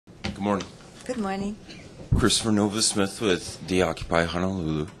Good morning. Good morning. Christopher Nova Smith with Occupy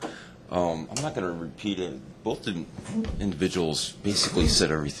Honolulu. I'm not going to repeat it. Both individuals basically said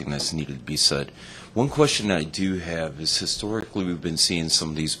everything that's needed to be said. One question that I do have is historically we've been seeing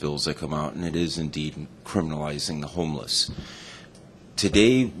some of these bills that come out, and it is indeed criminalizing the homeless.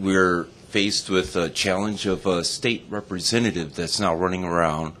 Today we're faced with a challenge of a state representative that's now running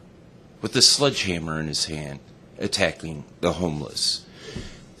around with a sledgehammer in his hand attacking the homeless.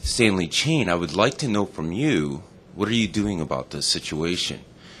 Stanley Chain, I would like to know from you, what are you doing about this situation?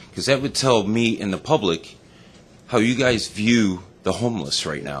 Because that would tell me and the public how you guys view the homeless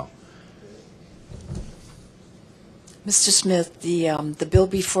right now. Mr. Smith, the bill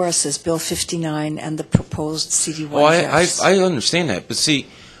before us is Bill 59 and the proposed CD1 Oh, drafts. I understand that. But see,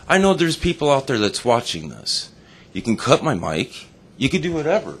 I know there's people out there that's watching this. You can cut my mic. You can do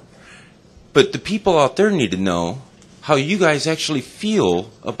whatever. But the people out there need to know how you guys actually feel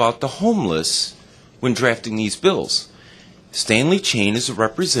about the homeless when drafting these bills. Stanley Chain is a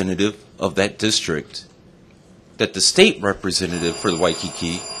representative of that district that the state representative for the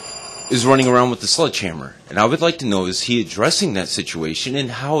Waikiki is running around with the sledgehammer. And I would like to know, is he addressing that situation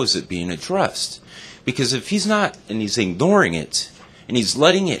and how is it being addressed? Because if he's not and he's ignoring it and he's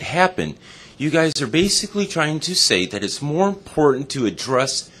letting it happen, you guys are basically trying to say that it's more important to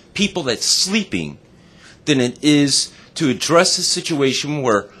address people that's sleeping than it is to address a situation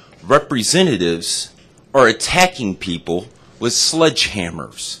where representatives are attacking people with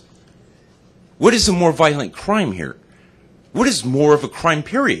sledgehammers. What is a more violent crime here? What is more of a crime,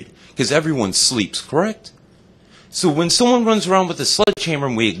 period? Because everyone sleeps, correct? So when someone runs around with a sledgehammer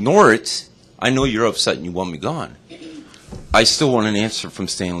and we ignore it, I know you're upset and you want me gone. I still want an answer from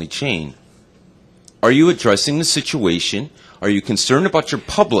Stanley Chain. Are you addressing the situation? Are you concerned about your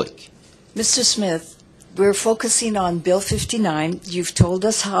public? Mr. Smith, we're focusing on Bill 59. You've told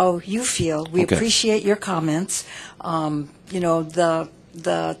us how you feel. We Okay. appreciate your comments.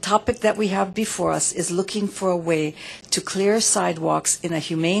 The topic that we have before us is looking for a way to clear sidewalks in a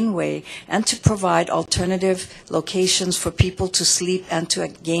humane way and to provide alternative locations for people to sleep and to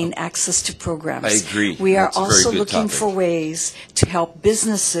gain access to programs. I agree. We are That's a very also good looking topic. for ways to help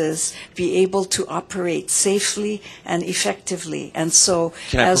businesses be able to operate safely and effectively. And so,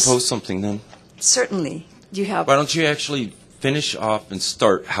 Can I propose something then? certainly, you have. Why don't you actually finish off and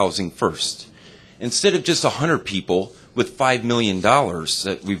start housing first? Instead of just 100 people with $5 million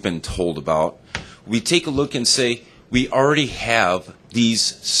that we've been told about, we take a look and say, we already have these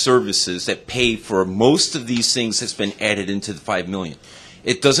services that pay for most of these things that's been added into the $5 million.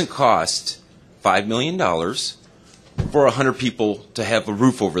 It doesn't cost $5 million for 100 people to have a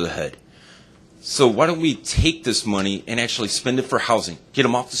roof over the head. So why don't we take this money and actually spend it for housing, get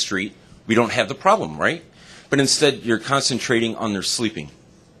them off the street? We don't have the problem, right? But instead, you're concentrating on their sleeping.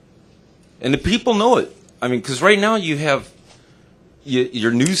 And the people know it. I mean, because right now you have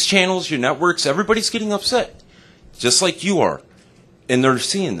your news channels, your networks, everybody's getting upset, just like you are. And they're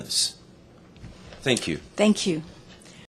seeing this. Thank you. Thank you.